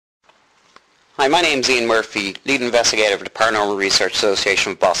Hi, my name is Ian Murphy, Lead Investigator for the Paranormal Research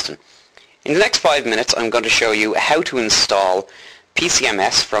Association of Boston. In the next 5 minutes I'm going to show you how to install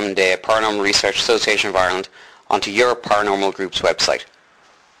PCMS from the Paranormal Research Association of Ireland onto your paranormal group's website.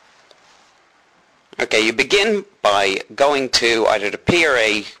 Okay, you begin by going to either the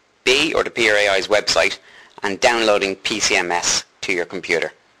PRAB or the PRAI's website and downloading PCMS to your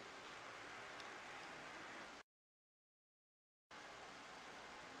computer.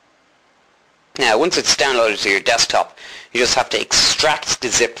 Now, once it's downloaded to your desktop, you just have to extract the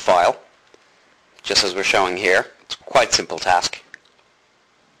zip file, just as we're showing here. It's quite a simple task.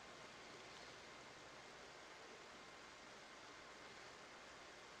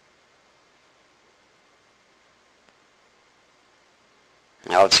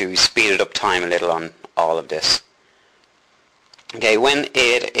 Now, obviously, we speeded up time a little on all of this. Okay, when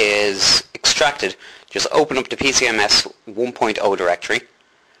it is extracted, just open up the PCMS 1.0 directory.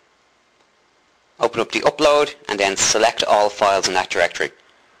 Open up the upload and then select all files in that directory.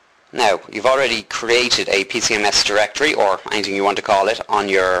 Now, you've already created a PCMS directory, or anything you want to call it, on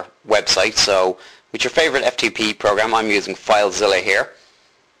your website. So with your favorite FTP program, I'm using FileZilla here.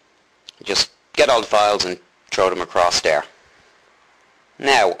 Just get all the files and throw them across there.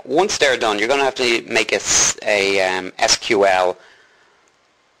 Now, once they're done, you're going to have to make a SQL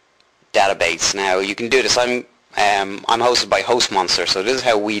database. Now, you can do this. I'm hosted by HostMonster, so this is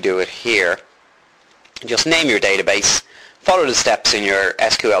how we do it here. Just name your database, follow the steps in your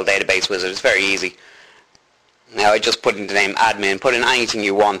SQL database wizard. It's very easy. Now I just put in the name admin, put in anything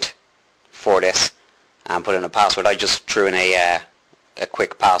you want for this, and put in a password. I just threw in a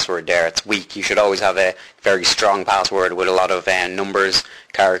quick password there. It's weak. You should always have a very strong password with a lot of numbers,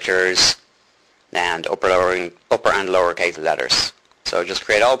 characters, and upper and lowercase letters. So just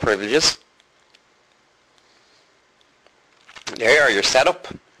create all privileges. There you are, your setup.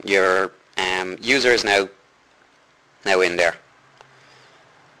 Your user is now in there.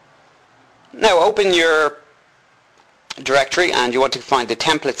 Now open your directory and you want to find the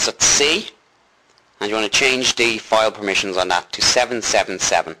templates.c, and you want to change the file permissions on that to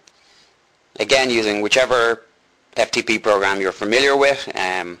 777. Again, using whichever FTP program you're familiar with.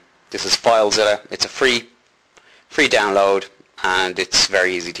 This is FileZilla. It's a free download and it's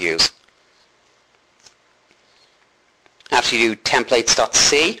very easy to use. After you do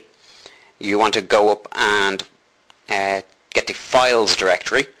templates.c, you want to go up and get the files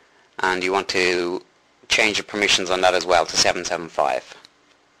directory, and you want to change the permissions on that as well to 775.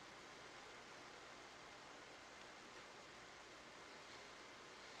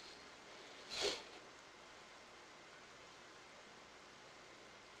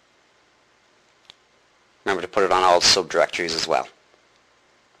 Remember to put it on all subdirectories as well.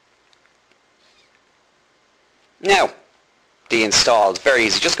 Now, the install is very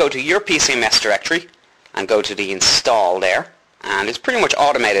easy. Just go to your PCMS directory and go to the install there, and it's pretty much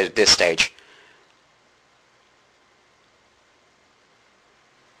automated at this stage.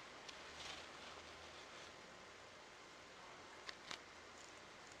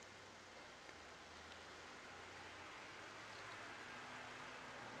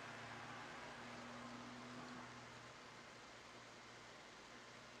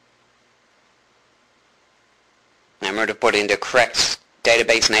 Remember to put in the correct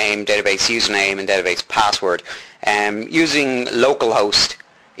database name, database username, and database password. Using localhost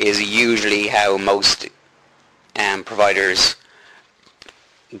is usually how most providers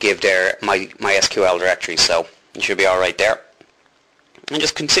give their MySQL directory, so you should be alright there. And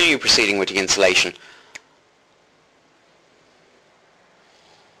just continue proceeding with the installation.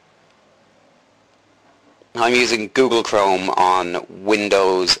 I'm using Google Chrome on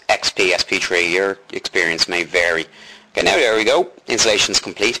Windows XP, SP3. Your experience may vary. Okay, now there we go. Installation is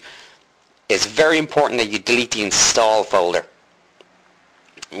complete. It's very important that you delete the install folder,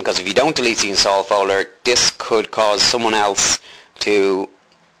 because if you don't delete the install folder, this could cause someone else to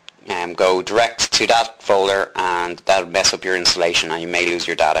go direct to that folder, and that'll mess up your installation and you may lose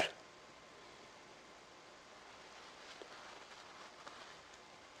your data.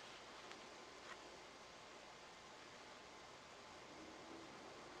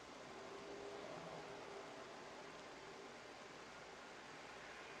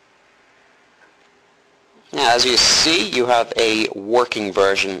 Now, as you see, you have a working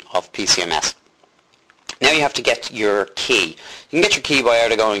version of PCMS. Now you have to get your key. You can get your key by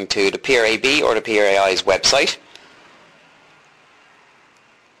either going to the PRAB or the PRAI's website.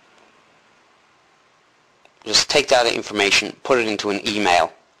 Just take that information, put it into an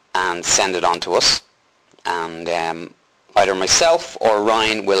email, and send it on to us. And either myself or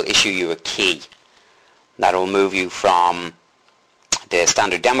Ryan will issue you a key that will move you from the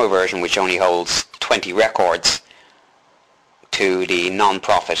standard demo version, which only holds 20 records, to the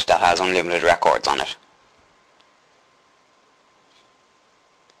non-profit that has unlimited records on it.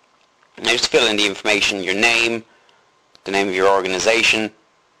 Now just fill in the information, your name, the name of your organization,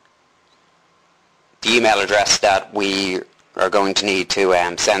 the email address that we are going to need to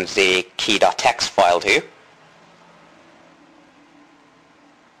send the key.txt file to.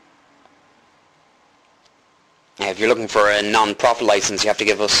 Now, if you're looking for a non-profit license, you have to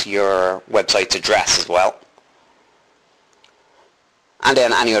give us your website's address as well. And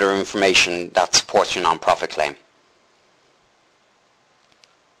then any other information that supports your non-profit claim.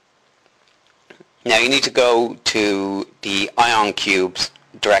 Now you need to go to the IonCubes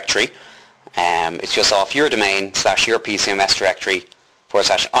directory. It's just off your domain / your PCMS directory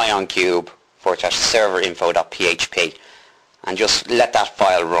 /IonCube /serverinfo.php, and just let that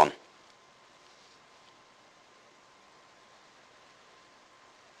file run.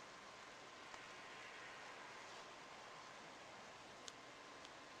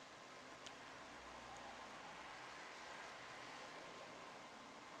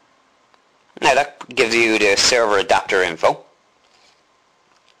 Now that gives you the server adapter info,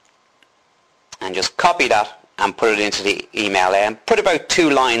 and just copy that and put it into the email, and put about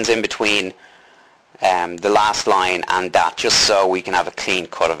 2 lines in between the last line and that, just so we can have a clean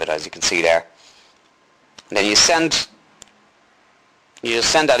cut of it, as you can see there. And then you just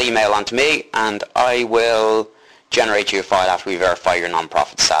send that email on to me, and I will generate you a file after we verify your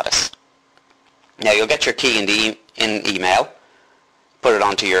non-profit status. Now you'll get your key in email. Put it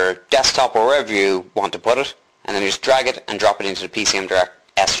onto your desktop or wherever you want to put it, and then you just drag it and drop it into the PCMS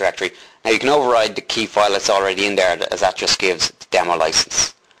directory. Now you can override the key file that's already in there, as that just gives the demo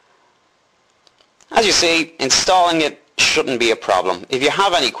license. As you see, installing it shouldn't be a problem. If you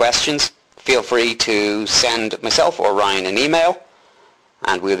have any questions, feel free to send myself or Ryan an email,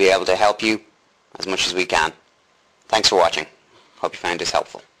 and we'll be able to help you as much as we can. Thanks for watching. Hope you found this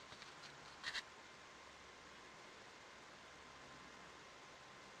helpful.